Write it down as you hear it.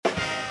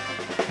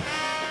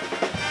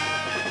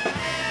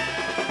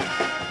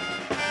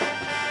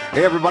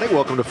Hey, everybody.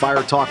 Welcome to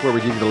Fire Talk, where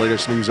we give you the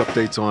latest news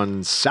updates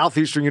on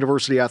Southeastern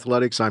University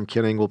athletics. I'm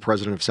Ken Ingle,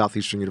 president of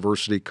Southeastern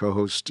University.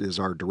 Co-host is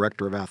our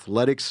director of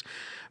athletics,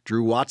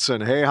 Drew Watson.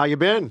 Hey, how you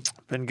been?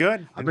 Been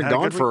good. I've been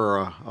gone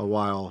for a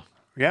while.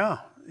 Yeah.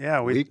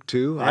 Week,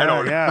 two? Yeah, I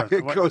don't know. yeah.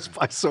 It goes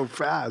by so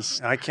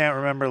fast. I can't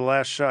remember the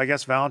last show. I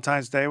guess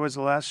Valentine's Day was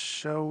the last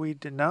show we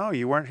did. No,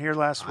 you weren't here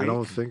last week. I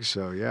don't think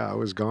so. Yeah, I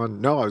was gone.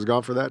 No, I was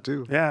gone for that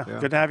too. Yeah.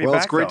 Good to have you back. Well,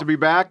 back, it's great though. to be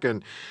back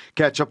and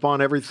catch up on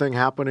everything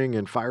happening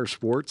in fire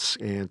sports.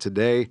 And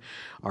today,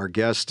 our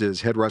guest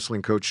is head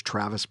wrestling coach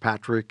Travis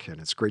Patrick, and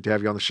it's great to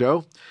have you on the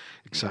show.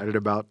 Excited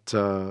about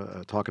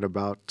talking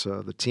about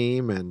the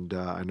team, and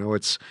I know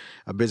it's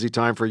a busy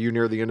time for you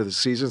near the end of the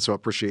season, so I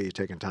appreciate you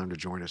taking time to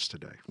join us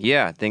today.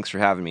 Yeah, thanks for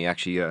having me.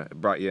 Actually, I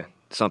brought you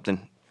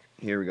something.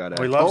 Here we got.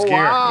 We love gear.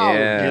 Wow.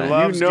 Yeah. He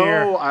loves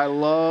gear. I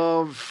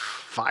love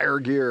fire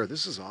gear.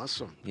 This is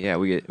awesome. Yeah,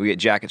 we get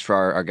jackets for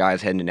our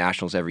guys heading to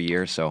nationals every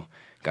year. So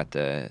got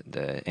the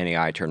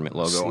NAIA tournament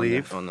logo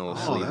Sleeve. on the little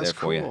Oh, sleeve that's there for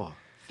cool. you.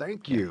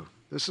 Thank you.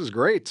 This is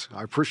great.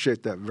 I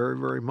appreciate that very,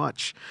 very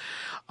much.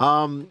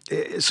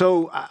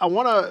 So I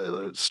want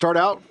to start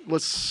out.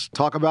 Let's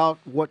talk about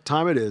what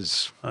time it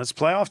is. It's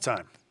playoff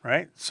time,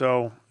 right?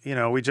 So,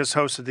 we just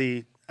hosted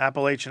the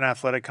Appalachian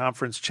Athletic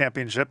Conference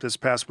Championship this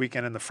past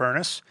weekend in the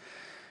Furnace.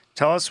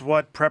 Tell us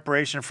what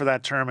preparation for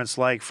that tournament's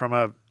like from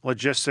a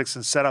logistics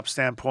and setup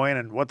standpoint,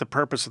 and what the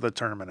purpose of the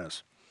tournament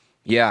is.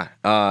 Yeah,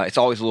 it's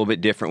always a little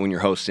bit different when you're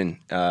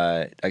hosting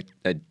a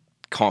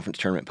conference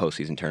tournament,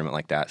 postseason tournament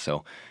like that.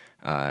 So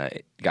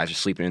guys are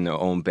sleeping in their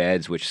own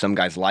beds, which some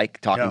guys like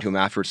talking to them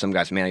afterwards. Some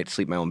guys, man, I get to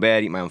sleep in my own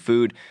bed, eat my own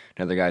food.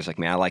 And other guys like,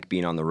 man, I like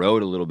being on the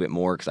road a little bit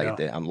more because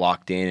I'm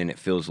locked in and it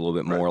feels a little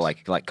bit more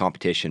like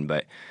competition.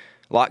 But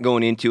a lot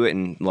going into it,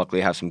 and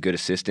luckily I have some good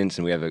assistants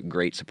and we have a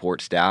great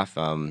support staff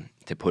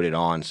to put it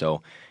on.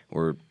 So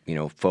we're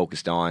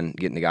focused on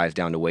getting the guys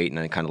down to weight, and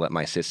then kind of let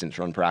my assistants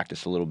run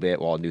practice a little bit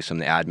while I do some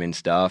of the admin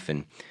stuff.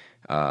 And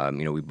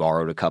we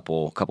borrowed a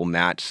couple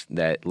mats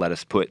that let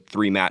us put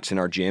 3 mats in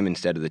our gym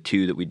instead of the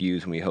 2 that we'd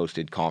use when we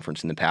hosted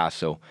conference in the past.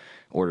 So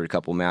borrowed a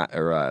couple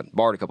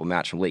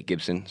mats from Lake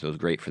Gibson. So it was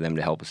great for them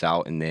to help us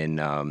out. And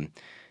then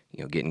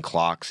getting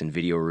clocks and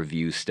video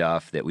review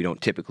stuff that we don't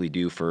typically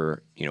do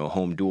for a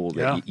home duel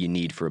that you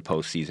need for a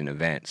postseason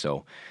event.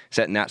 So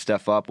setting that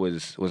stuff up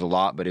was a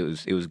lot, but it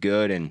was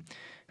good.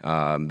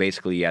 And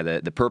basically,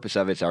 the purpose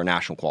of it's our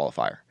national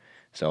qualifier.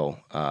 So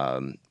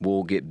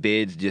we'll get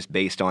bids just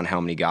based on how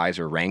many guys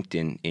are ranked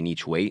in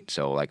each weight.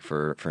 So like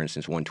for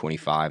instance,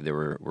 125,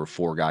 there were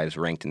 4 guys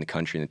ranked in the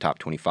country in the top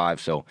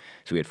 25. So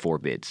we had 4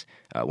 bids.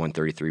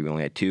 133, we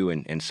only had 2,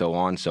 and so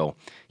on. So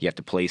you have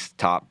to place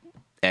top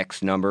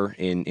X number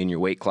in your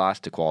weight class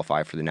to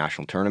qualify for the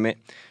national tournament.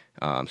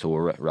 So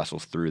we'll wrestle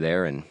through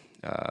there and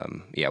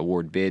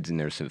award bids. And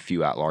there's a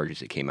few at-larges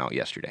that came out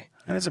yesterday.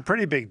 And it's a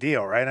pretty big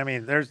deal, right? I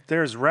mean,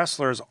 there's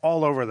wrestlers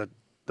all over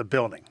the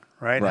building.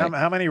 Right?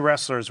 How many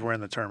wrestlers were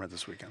in the tournament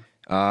this weekend?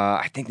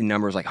 I think the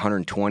number is like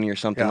 120 or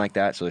something like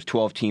that. So there's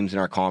 12 teams in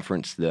our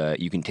conference.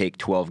 You can take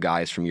 12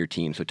 guys from your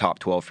team. So top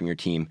 12 from your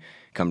team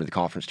come to the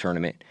conference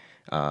tournament.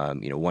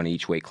 1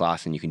 each weight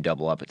class, and you can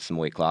double up at some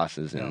weight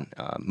classes. And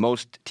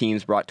most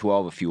teams brought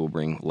 12. A few will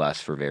bring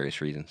less for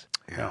various reasons.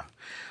 Yeah.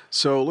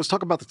 So let's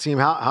talk about the team.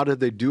 How did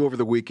they do over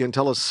the weekend?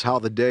 Tell us how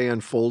the day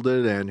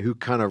unfolded and who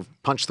kind of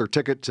punched their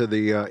ticket to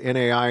the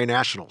NAIA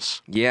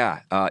Nationals.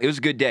 Yeah, it was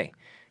a good day.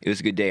 It was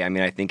a good day. I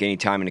mean, I think any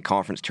time in a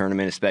conference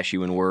tournament, especially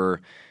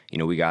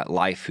when we got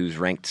Life, who's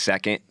ranked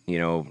second,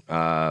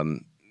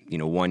 won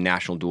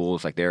national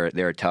duels. Like they're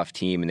a tough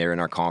team, and they're in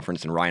our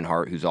conference. And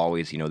Reinhardt, who's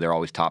always, they're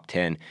always top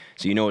 10.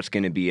 So it's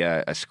going to be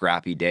a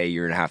scrappy day.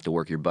 You're going to have to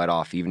work your butt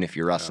off, even if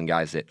you're wrestling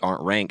guys that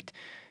aren't ranked.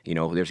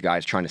 There's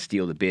guys trying to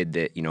steal the bid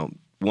that,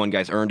 one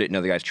guy's earned it,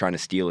 another guy's trying to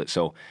steal it.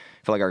 So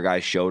I feel like our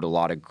guys showed a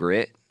lot of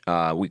grit.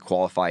 We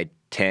qualified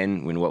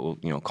 10 in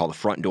what we'll call the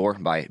front door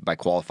by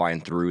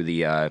qualifying through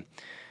the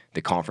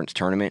conference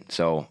tournament.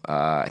 So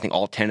I think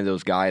all 10 of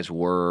those guys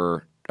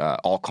were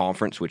all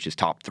conference, which is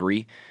top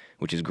 3,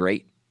 which is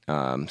great.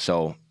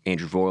 So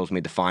Andrew Voiles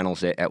made the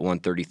finals at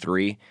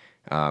 133.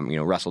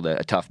 Wrestled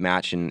a tough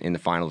match in the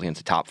finals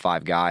against a top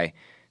 5 guy.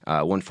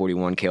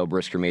 141, Cale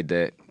Brisker made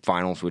the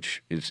finals,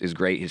 which is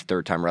great. His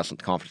 3rd time wrestling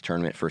the conference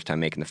tournament, 1st time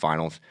making the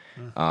finals.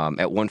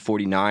 At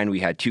 149, we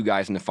had 2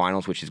 guys in the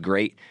finals, which is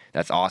great.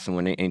 That's awesome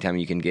anytime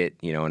you can get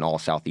an all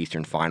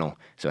Southeastern final.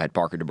 So I had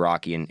Parker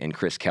DeBrocchi and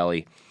Chris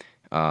Kelly.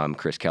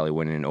 Chris Kelly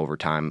winning in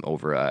overtime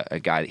over a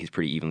guy that he's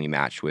pretty evenly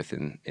matched with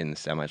in the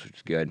semis, which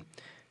is good.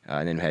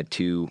 And then we had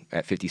 2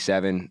 at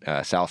 57.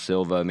 Sal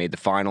Silva made the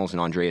finals,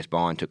 and Andreas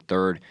Bond took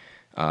 3rd.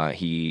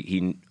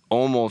 He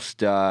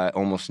almost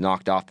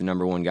knocked off the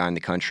number 1 guy in the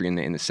country in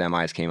the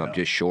semis, came up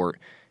just short.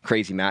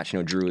 Crazy match.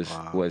 Drew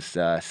was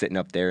sitting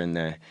up there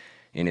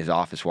in his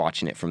office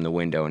watching it from the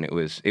window, and it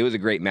was a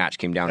great match.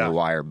 Came down to the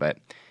wire,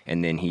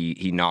 and then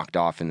he knocked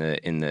off in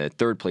the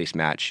 3rd place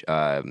match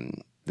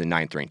the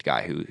 9th ranked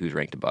guy who's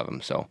ranked above him.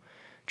 So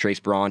Trace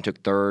Braun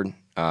took 3rd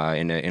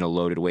in a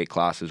loaded weight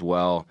class as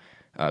well.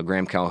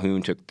 Graham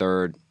Calhoun took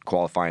 3rd,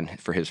 qualifying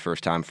for his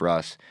first time for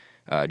us.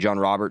 John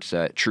Roberts,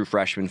 true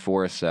freshman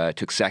for us,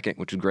 took second,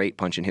 which was great,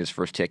 punching his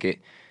first ticket.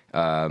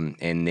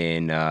 And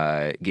then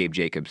Gabe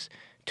Jacobs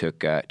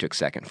took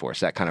second for us.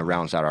 That kind of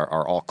rounds out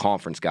our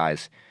all-conference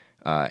guys.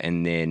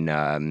 And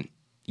then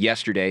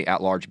yesterday,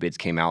 at-large bids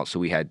came out, so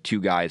we had 2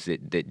 guys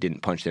that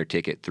didn't punch their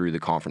ticket through the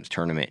conference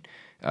tournament.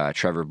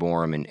 Trevor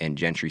Borum and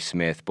Gentry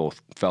Smith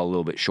both fell a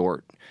little bit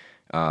short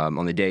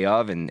on the day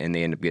of, and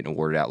they ended up getting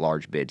awarded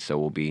at-large bids. So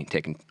we'll be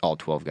taking all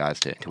 12 guys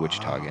to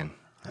Wichita again.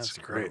 That's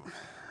great.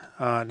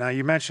 Now,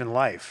 you mentioned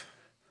life.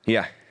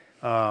 Yeah.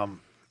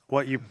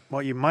 What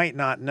you might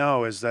not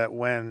know is that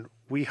when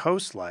we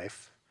host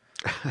life,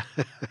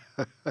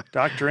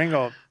 Dr.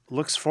 Ingle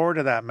looks forward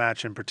to that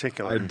match in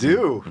particular. I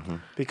do.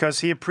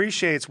 Because he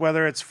appreciates,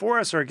 whether it's for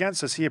us or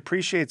against us, he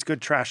appreciates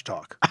good trash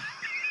talk.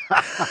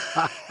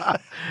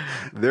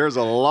 There's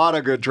a lot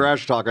of good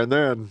trash talking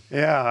then.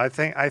 Yeah, I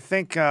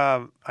think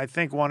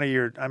one of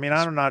your, I mean,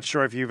 I'm not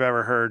sure if you've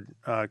ever heard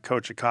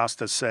Coach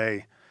Acosta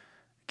say,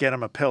 get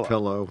him a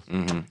pillow.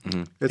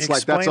 It's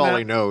like that's all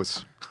he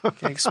knows. Can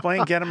you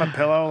explain get him a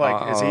pillow?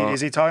 Like,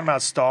 is he talking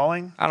about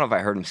stalling? I don't know if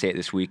I heard him say it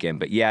this weekend,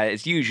 but yeah,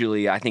 it's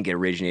usually, I think it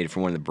originated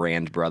from one of the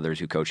Brand brothers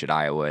who coach at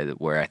Iowa,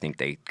 where I think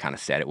they kind of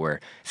said it, where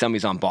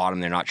somebody's on bottom,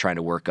 they're not trying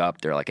to work up.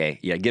 They're like, hey,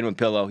 yeah, get him a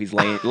pillow. He's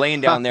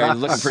laying down there.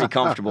 He's looking pretty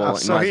comfortable.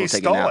 So might he as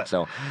well take a nap. it.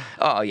 So,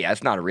 oh yeah,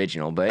 it's not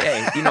original, but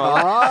hey, you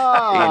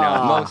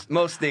know,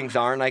 most things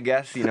aren't, I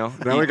guess, you know.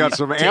 Now we got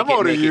some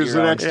ammo to use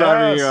the next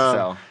time.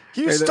 So.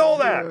 You stole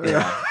that.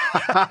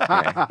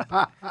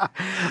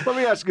 Let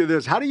me ask you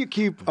this: how do you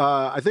keep?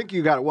 I think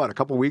you got a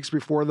couple weeks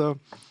before the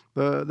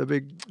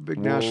big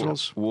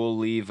nationals. We'll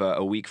leave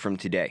a week from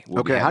today.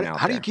 Okay.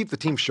 How do you keep the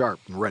team sharp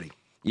and ready?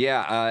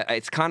 Yeah,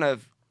 it's kind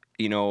of,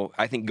 you know,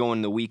 I think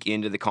going the week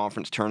into the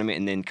conference tournament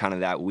and then kind of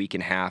that week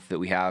and a half that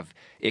we have,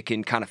 it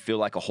can kind of feel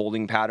like a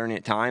holding pattern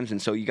at times,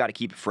 and so you got to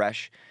keep it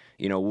fresh.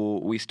 You know,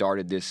 we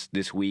started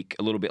this week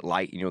a little bit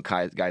light. You know,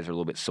 guys are a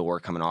little bit sore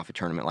coming off a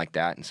tournament like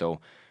that, and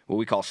so what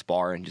we call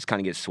spar, and just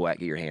kind of get sweat,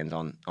 get your hands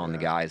on the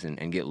guys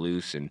and get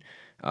loose, and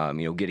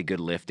you know, get a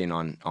good lift in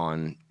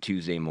on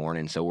Tuesday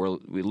morning. So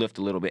we lift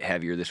a little bit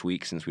heavier this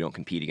week since we don't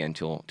compete again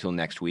till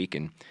next week,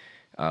 and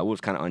we'll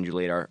just kind of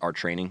undulate our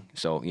training.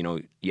 So, you know,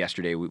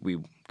 yesterday we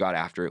got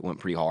after it, went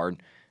pretty hard.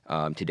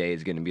 Today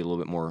is going to be a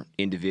little bit more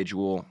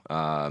individual,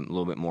 a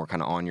little bit more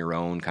kind of on your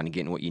own, kind of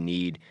getting what you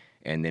need.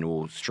 And then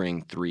we'll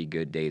string 3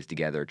 good days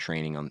together,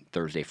 training on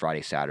Thursday,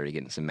 Friday, Saturday,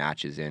 getting some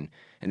matches in.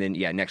 And then,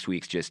 yeah, next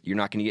week's just, you're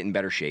not going to get in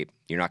better shape.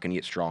 You're not going to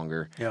get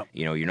stronger. Yep.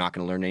 You know, you're not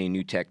going to learn any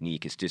new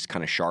technique. It's just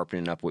kind of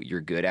sharpening up what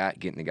you're good at,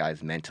 getting the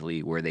guys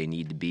mentally where they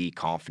need to be,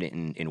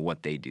 confident in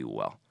what they do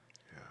well.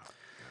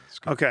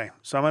 Yeah. Okay,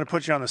 so I'm going to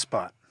put you on the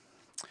spot.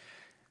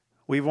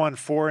 We've won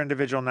 4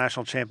 individual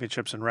national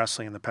championships in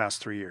wrestling in the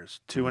past 3 years.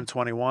 2 in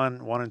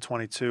 21, 1 in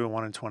 22, and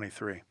 1 in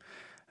 23.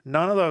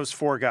 None of those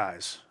 4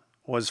 guys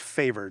was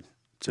favored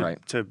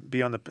to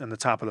be on the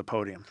top of the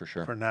podium for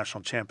sure, for a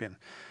national champion.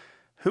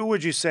 Who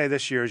would you say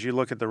this year, as you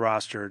look at the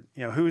roster,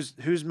 you know,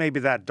 who's maybe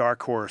that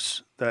dark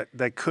horse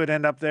that could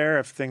end up there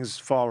if things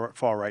fall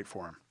right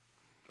for him?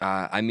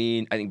 I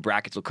mean, I think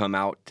brackets will come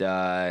out.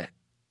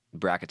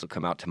 Brackets will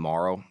come out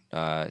tomorrow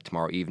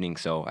evening.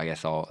 So I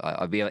guess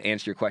I'll be able to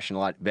answer your question a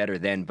lot better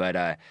then.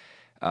 But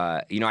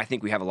you know, I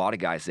think we have a lot of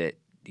guys that,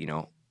 you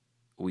know,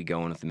 we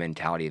go in with the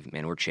mentality of,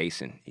 man, we're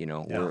chasing. You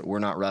know, we're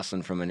not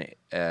wrestling from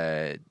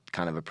an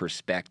kind of a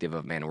perspective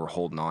of, man, we're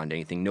holding on to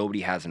anything.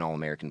 Nobody has an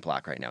All-American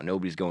plaque right now.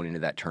 Nobody's going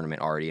into that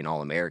tournament already an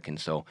All-American.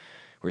 So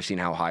we're seeing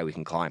how high we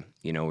can climb.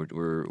 You know,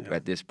 we're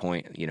at this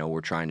point, you know, we're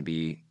trying to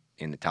be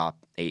in the top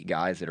 8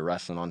 guys that are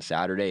wrestling on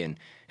Saturday and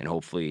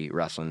hopefully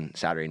wrestling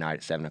Saturday night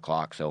at 7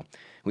 o'clock. So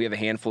we have a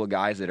handful of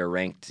guys that are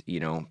ranked, you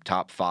know,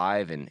 top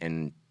 5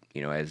 and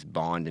you know, as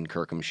Bond and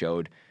Kirkham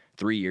showed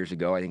 3 years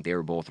ago, I think they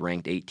were both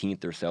ranked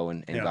 18th or so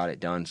and got it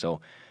done. So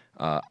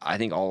I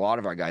think a lot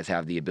of our guys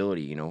have the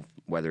ability, you know,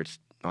 whether it's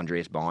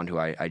Andreas Bond, who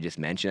I just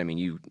mentioned. I mean,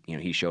 you know,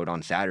 he showed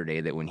on Saturday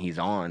that when he's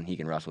on, he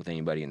can wrestle with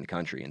anybody in the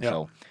country. And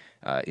so,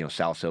 you know,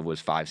 Sal Silva was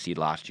 5 seed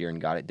last year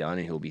and got it done,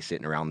 and he'll be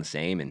sitting around the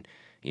same. And,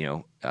 you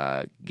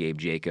know, Gabe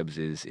Jacobs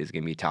is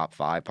going to be top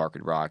 5. Parker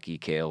Rocky,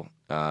 Cale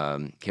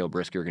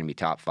Brisker are going to be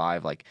top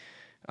 5. Like,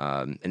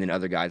 and then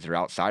other guys that are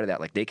outside of that,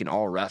 like, they can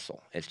all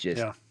wrestle. It's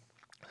just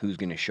who's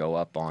going to show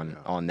up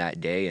on that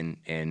day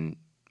and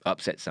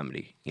upset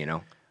somebody, you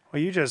know?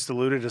 Well, you just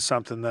alluded to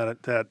something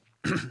that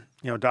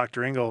you know,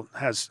 Dr. Ingle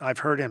has. I've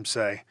heard him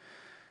say,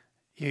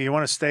 you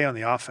want to stay on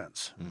the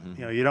offense. Mm-hmm.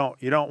 You know,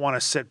 you don't want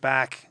to sit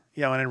back.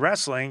 You know, and in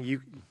wrestling,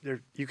 you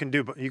can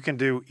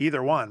do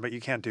either one, but you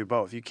can't do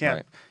both. You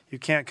can't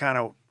kind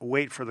of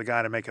wait for the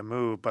guy to make a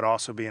move, but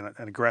also be in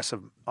an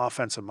aggressive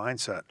offensive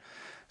mindset.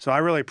 So I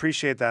really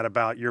appreciate that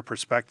about your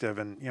perspective.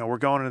 And you know, we're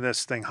going into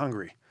this thing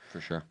hungry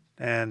for sure.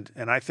 And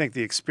I think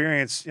the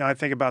experience. You know, I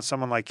think about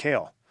someone like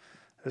Cale.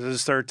 This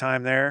is his 3rd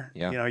time there.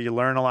 Yeah. You know, you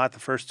learn a lot the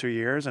first 2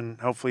 years, and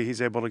hopefully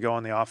he's able to go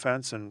on the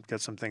offense and get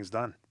some things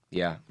done.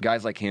 Yeah,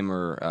 guys like him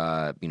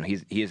are, you know,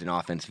 he is an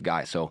offensive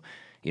guy. So,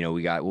 you know,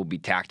 we'll be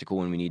tactical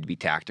when we need to be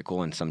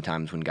tactical, and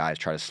sometimes when guys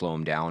try to slow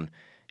him down,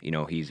 you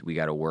know, we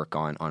got to work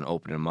on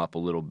opening him up a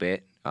little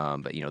bit.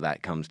 But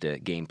that comes to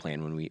game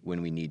plan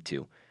when we need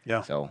to.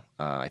 Yeah. So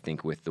I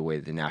think with the way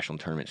the national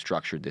tournament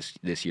structured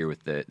this year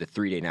with the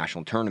 3-day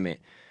national tournament,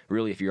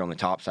 really if you're on the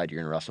top side,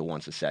 you're going to wrestle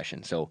once a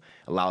session. So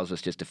allows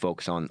us just to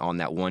focus on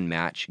that one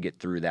match, get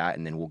through that,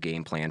 and then we'll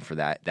game plan for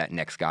that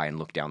next guy and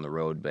look down the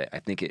road. But I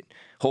think it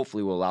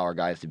hopefully will allow our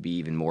guys to be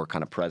even more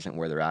kind of present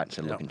where they're at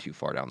instead of looking too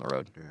far down the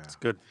road. Yeah. That's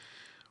good.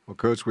 Well,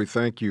 Coach, we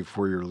thank you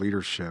for your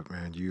leadership,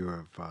 man. You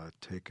have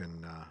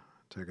taken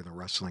the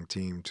wrestling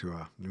team to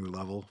a new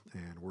level,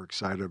 and we're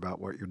excited about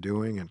what you're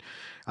doing and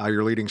how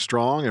you're leading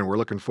strong, and we're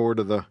looking forward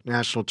to the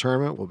national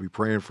tournament. We'll be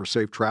praying for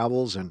safe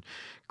travels and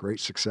great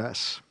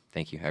success.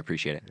 Thank you. I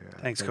appreciate it.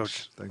 Yeah, Thanks,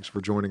 Coach. Thanks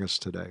for joining us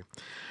today.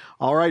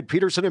 All right,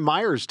 Peterson and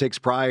Myers takes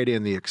pride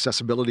in the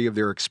accessibility of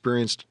their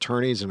experienced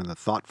attorneys and in the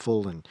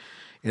thoughtful and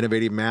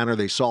innovative manner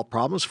they solve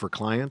problems for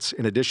clients.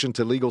 In addition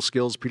to legal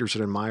skills,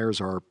 Peterson and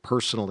Myers are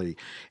personally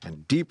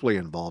and deeply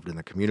involved in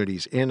the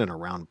communities in and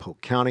around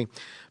Polk County.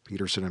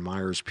 Peterson and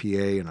Myers, PA,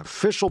 an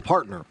official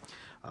partner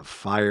of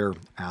Fire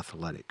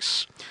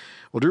Athletics.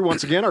 Well, Drew,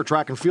 once again, our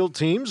track and field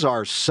teams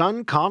are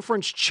Sun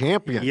Conference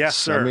champions. Yes,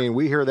 sir. I mean,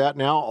 we hear that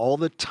now all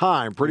the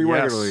time, pretty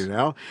regularly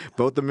now.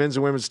 Both the men's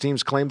and women's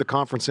teams claimed the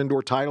conference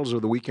indoor titles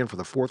over the weekend for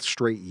the 4th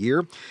straight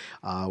year.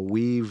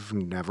 We've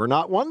never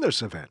not won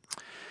this event.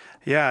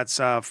 Yeah, it's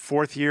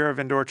 4th year of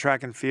indoor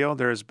track and field.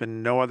 There has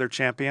been no other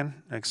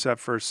champion except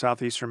for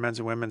Southeastern men's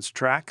and women's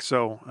track.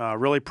 So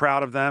really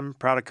proud of them,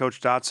 proud of Coach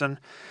Dotson.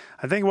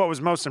 I think what was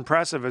most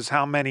impressive is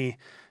how many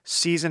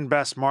season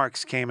best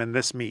marks came in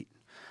this meet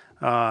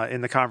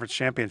in the conference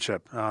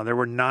championship. There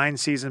were 9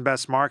 season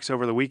best marks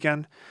over the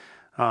weekend.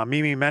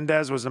 Mimi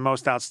Mendez was the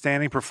most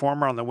outstanding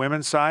performer on the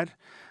women's side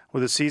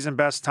with the season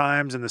best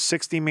times in the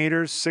 60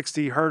 meters,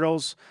 60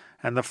 hurdles,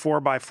 and the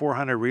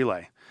 4x400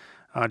 relay.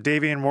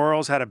 Davian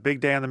Worrells had a big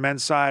day on the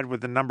men's side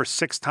with the number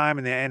 6 time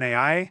in the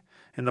NAIA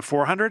in the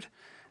 400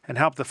 and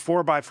helped the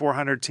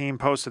 4x400 team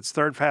post its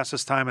 3rd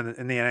fastest time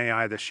in the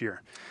NAIA this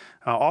year.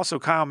 Also,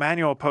 Kyle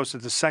Manuel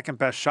posted the 2nd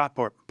best shot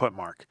put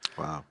mark.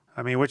 Wow.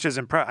 I mean, which is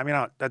impressive. I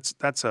mean,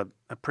 that's a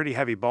pretty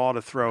heavy ball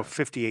to throw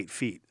 58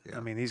 feet. Yeah. I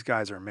mean, these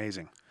guys are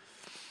amazing.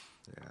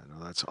 Yeah,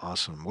 no, that's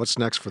awesome. What's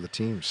next for the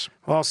teams?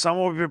 Well, some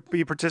will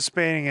be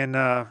participating in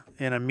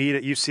a meet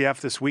at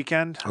UCF this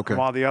weekend,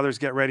 while the others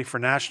get ready for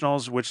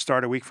nationals, which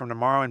start a week from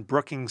tomorrow in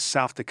Brookings,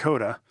 South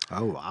Dakota.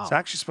 Oh, wow. It's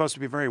actually supposed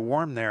to be very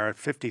warm there at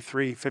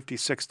 53,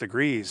 56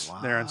 degrees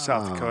there in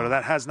South Dakota.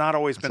 That has not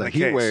always been the heat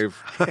case.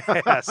 Wave.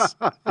 Yes,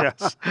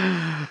 yes.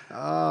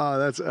 Oh,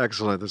 that's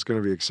excellent. That's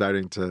going to be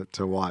exciting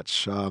to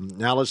watch.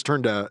 Now let's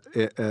turn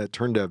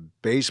to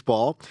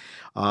baseball.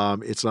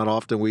 It's not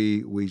often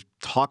we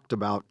talked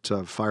about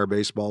Fire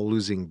baseball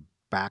losing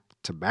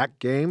back-to-back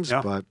games,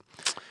 but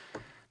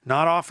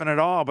not often at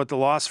all. But the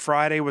loss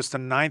Friday was to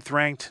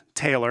 9th-ranked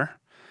Taylor,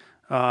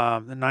 the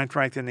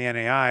 9th-ranked in the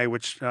NAIA,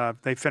 which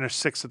they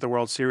finished 6th at the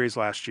World Series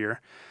last year.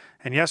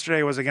 And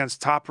yesterday was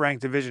against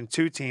top-ranked Division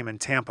II team in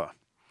Tampa.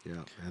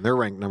 Yeah, and they're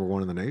ranked number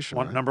 1 in the nation.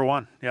 Right? Number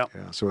 1. Yep.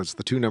 Yeah, so it's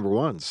the 2 number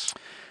 1s.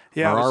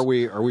 Yeah. Are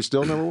we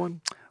still number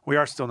 1? We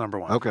are still number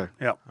 1. Okay.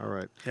 Yep. All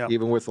right. Yep.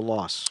 Even with the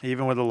loss.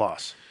 Even with the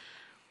loss.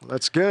 Well,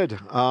 that's good.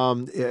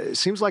 It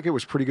seems like it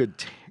was a pretty good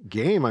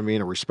game. I mean,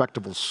 a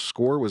respectable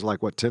score was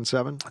like, what,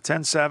 10-7?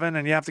 10-7,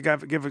 and you have to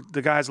give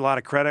the guys a lot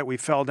of credit. We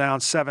fell down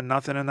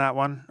 7-0 in that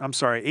one. I'm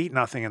sorry,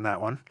 8-0 in that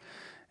one,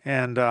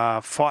 and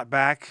fought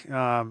back.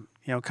 Kind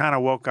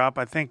of woke up.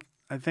 I think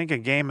a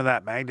game of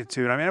that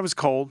magnitude. I mean, it was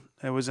cold.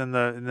 It was in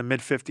the mid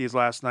 50s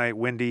last night,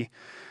 windy.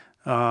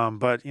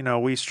 But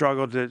we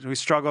struggled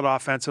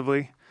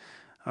offensively.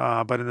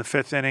 But in the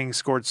 5th inning,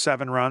 scored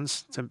 7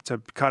 runs to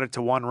cut it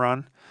to 1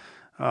 run.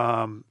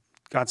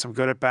 Got some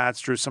good at bats,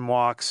 drew some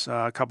walks,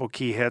 a couple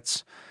key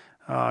hits.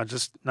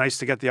 Just nice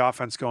to get the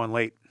offense going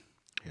late.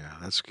 Yeah,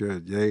 that's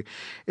good.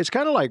 It's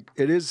kind of like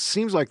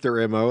seems like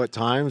their MO at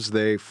times.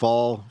 They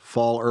fall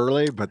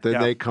early, but then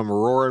they come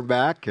roaring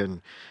back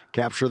and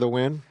capture the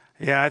win.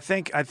 Yeah, I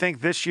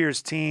think this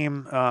year's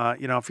team,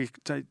 if you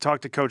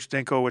talk to Coach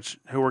Dinkle,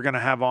 who we're going to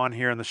have on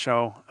here in the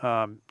show,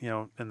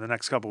 in the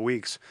next couple of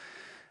weeks,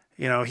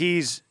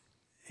 he's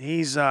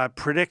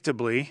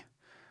predictably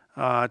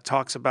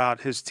talks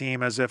about his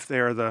team as if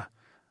they're the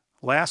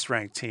last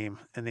ranked team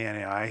in the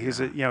NAIA. He's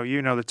the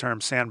term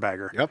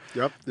sandbagger.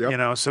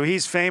 Yep. So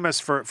he's famous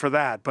for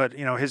that. But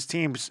his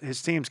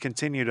teams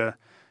continue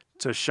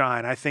to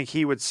shine. I think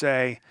he would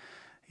say,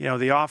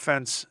 the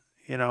offense.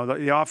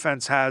 The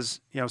offense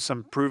has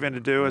some proving to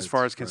do as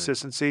far as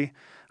consistency. Right.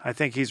 I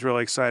think he's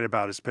really excited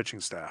about his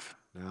pitching staff.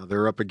 Now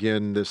they're up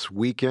again this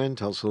weekend.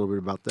 Tell us a little bit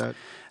about that.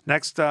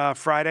 Next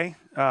Friday.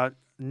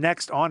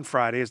 Next on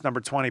Friday is number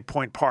 20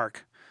 Point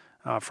Park.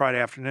 Friday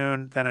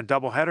afternoon, then a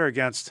doubleheader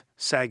against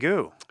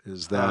Sagu.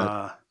 Is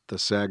that the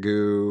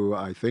Sagu?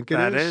 I think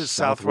that is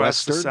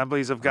Southwest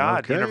Assemblies of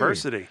God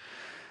University.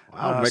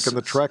 Wow, making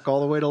the trek all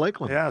the way to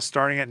Lakeland. Yeah,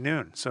 starting at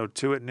noon. So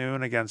 2 at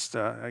noon against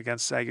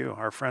Sagu,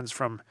 our friends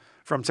from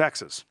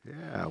Texas.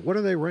 Yeah, what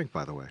are they ranked,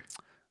 by the way?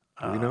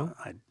 Do we know?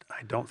 I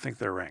don't think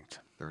they're ranked.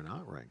 They're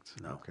not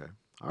ranked. No. Okay.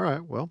 All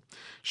right. Well,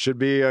 should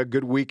be a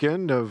good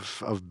weekend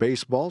of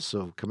baseball,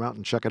 so come out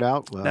and check it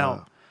out.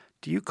 Now,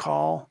 do you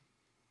call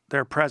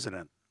their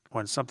president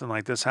when something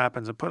like this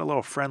happens and put a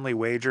little friendly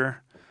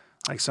wager,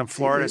 like some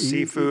Florida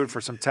seafood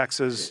for some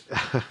Texas?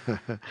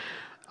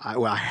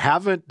 I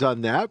haven't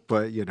done that,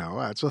 but,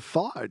 that's a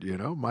thought,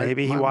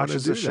 Maybe he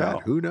watches the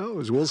show. Who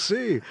knows? We'll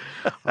see.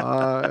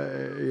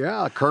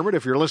 Yeah, Kermit,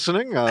 if you're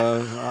listening,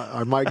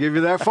 I might give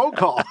you that phone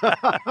call.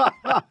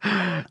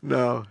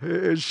 No,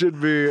 it should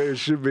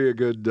be a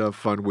good,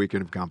 fun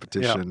weekend of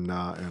competition,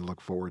 and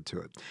look forward to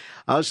it.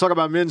 Let's talk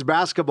about men's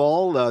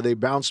basketball. They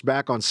bounced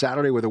back on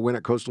Saturday with a win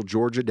at Coastal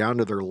Georgia, down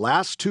to their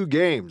last 2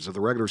 games of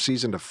the regular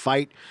season to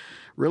fight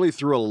really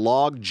through a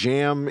log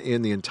jam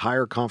in the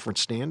entire conference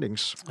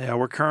standings. Yeah,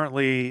 we're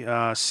currently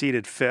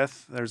seeded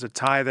 5th. There's a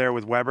tie there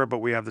with Weber, but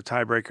we have the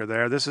tiebreaker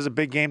there. This is a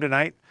big game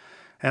tonight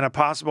and a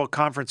possible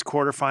conference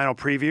quarterfinal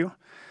preview,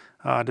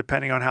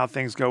 depending on how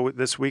things go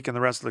this week and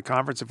the rest of the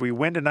conference. If we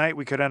win tonight,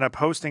 we could end up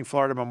hosting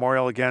Florida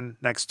Memorial again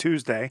next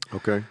Tuesday.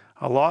 Okay.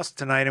 A loss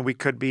tonight, and we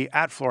could be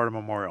at Florida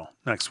Memorial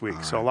next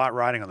week. So a lot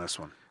riding on this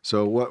one.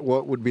 So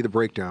what would be the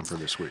breakdown for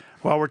this week?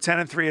 Well, we're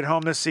 10-3 at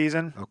home this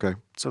season. Okay.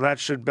 So that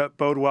should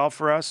bode well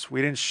for us.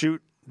 We didn't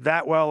shoot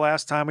that well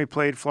last time we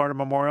played Florida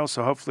Memorial,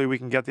 so hopefully we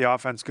can get the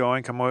offense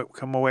going,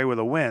 come away with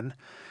a win.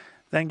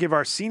 Then give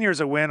our seniors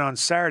a win on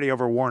Saturday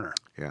over Warner.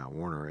 Yeah,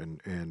 Warner.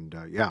 And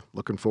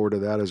looking forward to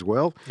that as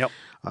well. Yep.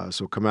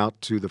 So come out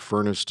to the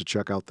Furnace to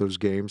check out those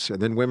games.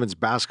 And then women's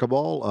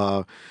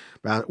basketball.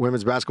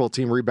 Women's basketball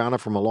team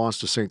rebounded from a loss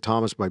to St.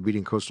 Thomas by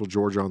beating Coastal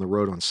Georgia on the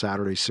road on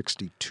Saturday,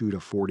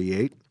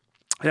 62-48.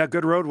 Yeah,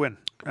 good road win.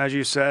 As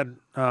you said,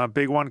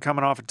 big one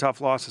coming off a tough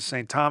loss to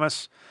St.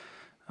 Thomas.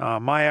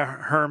 Maya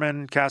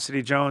Herman,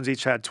 Cassidy Jones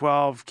each had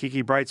 12.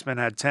 Kiki Brightsman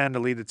had 10 to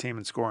lead the team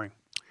in scoring.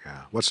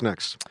 Yeah. What's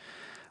next?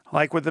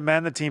 Like with the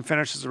men, the team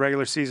finishes the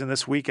regular season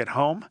this week at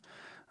home.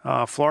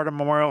 Florida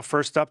Memorial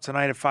first up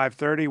tonight at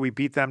 5:30. We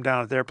beat them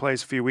down at their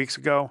place a few weeks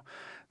ago.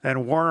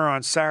 Then Warner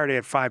on Saturday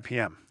at 5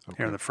 p.m.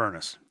 here in the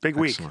Furnace. Big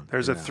week.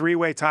 There's a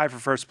 3-way tie for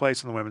first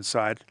place on the women's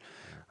side.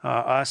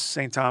 Us,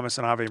 St. Thomas,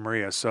 and Ave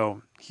Maria.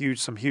 So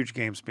some huge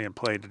games being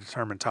played to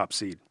determine top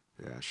seed.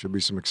 Yeah, should be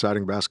some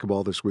exciting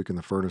basketball this week in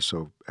the Furnace,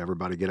 so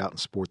everybody get out and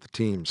support the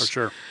teams. For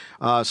sure.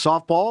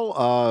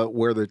 Softball,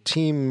 where the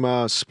team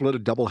split a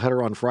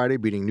doubleheader on Friday,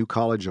 beating New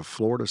College of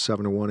Florida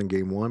 7-1 in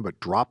Game 1, but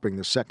dropping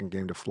the second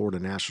game to Florida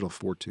National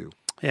 4-2.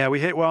 Yeah, we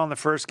hit well in the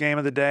first game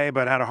of the day,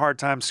 but had a hard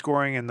time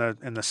scoring in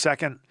the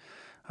second.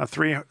 A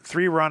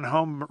three-run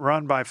home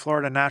run by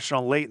Florida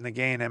National late in the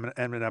game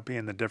ended up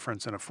being the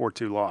difference in a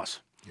 4-2 loss.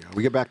 Yeah,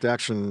 we get back to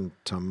action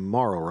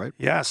tomorrow, right?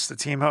 Yes, the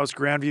team hosts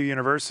Grandview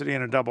University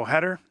in a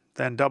doubleheader.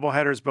 Then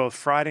doubleheaders both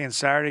Friday and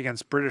Saturday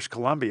against British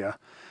Columbia.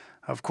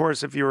 Of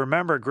course, if you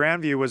remember,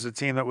 Grandview was a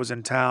team that was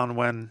in town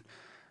when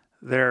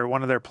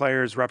one of their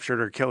players ruptured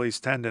her Achilles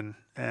tendon,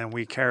 and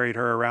we carried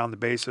her around the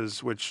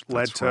bases, which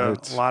led to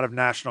a lot of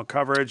national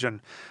coverage.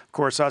 And, of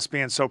course, us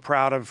being so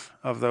proud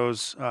of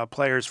those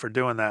players for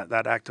doing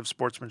that act of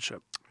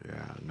sportsmanship.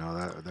 Yeah,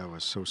 no, that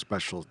was so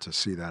special to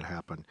see that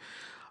happen.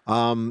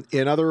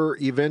 In other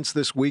events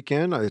this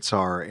weekend, it's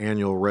our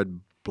annual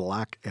Red,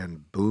 Black,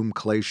 and Boom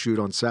clay shoot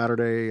on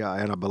Saturday,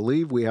 and I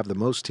believe we have the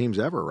most teams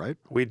ever, right?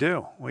 We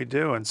do.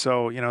 And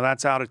so,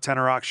 that's out at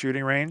Tenor Rock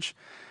Shooting Range.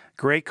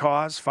 Great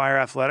cause, Fire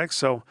Athletics.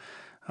 So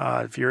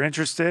if you're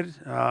interested,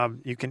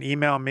 you can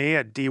email me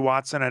at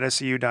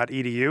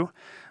dwatson@seu.edu.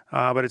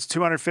 But it's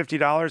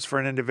 $250 for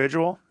an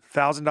individual,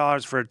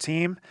 $1,000 for a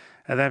team,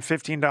 and then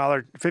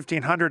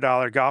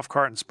 $1,500 golf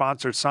cart and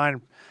sponsored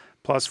sign,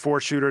 plus 4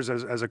 shooters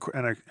as a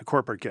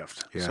corporate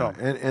gift. Yeah, so.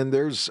 and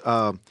there's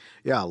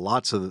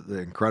lots of the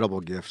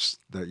incredible gifts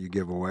that you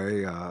give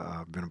away.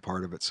 I've been a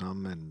part of it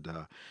some, and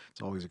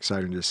it's always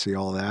exciting to see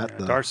all that.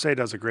 Yeah, Darcy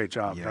does a great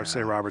job. Yeah.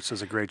 Darcy Roberts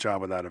does a great job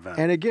with that event.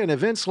 And again,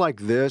 events like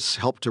this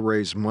help to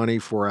raise money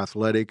for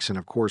athletics, and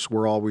of course,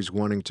 we're always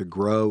wanting to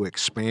grow,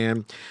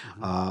 expand.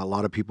 Mm-hmm. A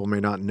lot of people may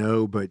not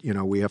know, but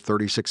we have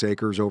 36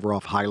 acres over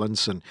off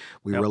Highlands, and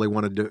we really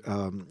want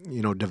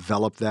to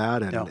develop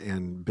that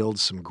and build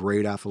some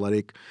great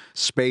athletic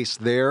space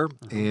there.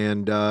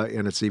 Mm-hmm.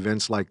 And it's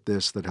events like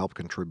this that help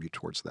contribute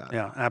towards that.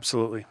 Yeah,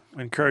 absolutely.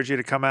 We encourage you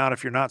to come out.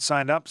 If you're not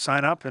signed up,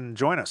 sign up and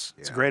join us.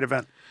 It's a great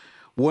event.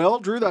 Well,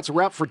 Drew, that's a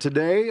wrap for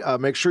today.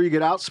 Make sure you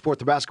get out, support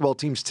the basketball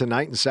teams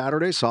tonight and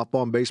Saturday.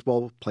 Softball and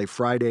baseball play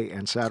Friday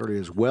and Saturday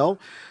as well.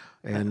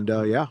 And,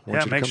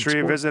 make sure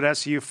you visit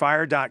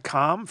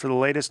SUFire.com for the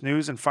latest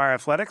news in fire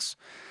athletics.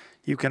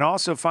 You can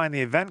also find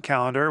the event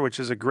calendar, which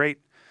is a great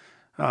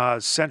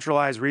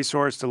centralized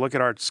resource to look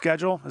at our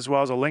schedule, as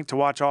well as a link to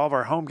watch all of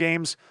our home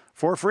games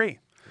for free.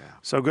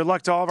 So good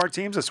luck to all of our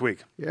teams this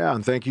week. Yeah,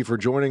 and thank you for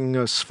joining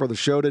us for the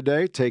show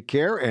today. Take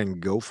care and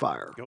go Fire.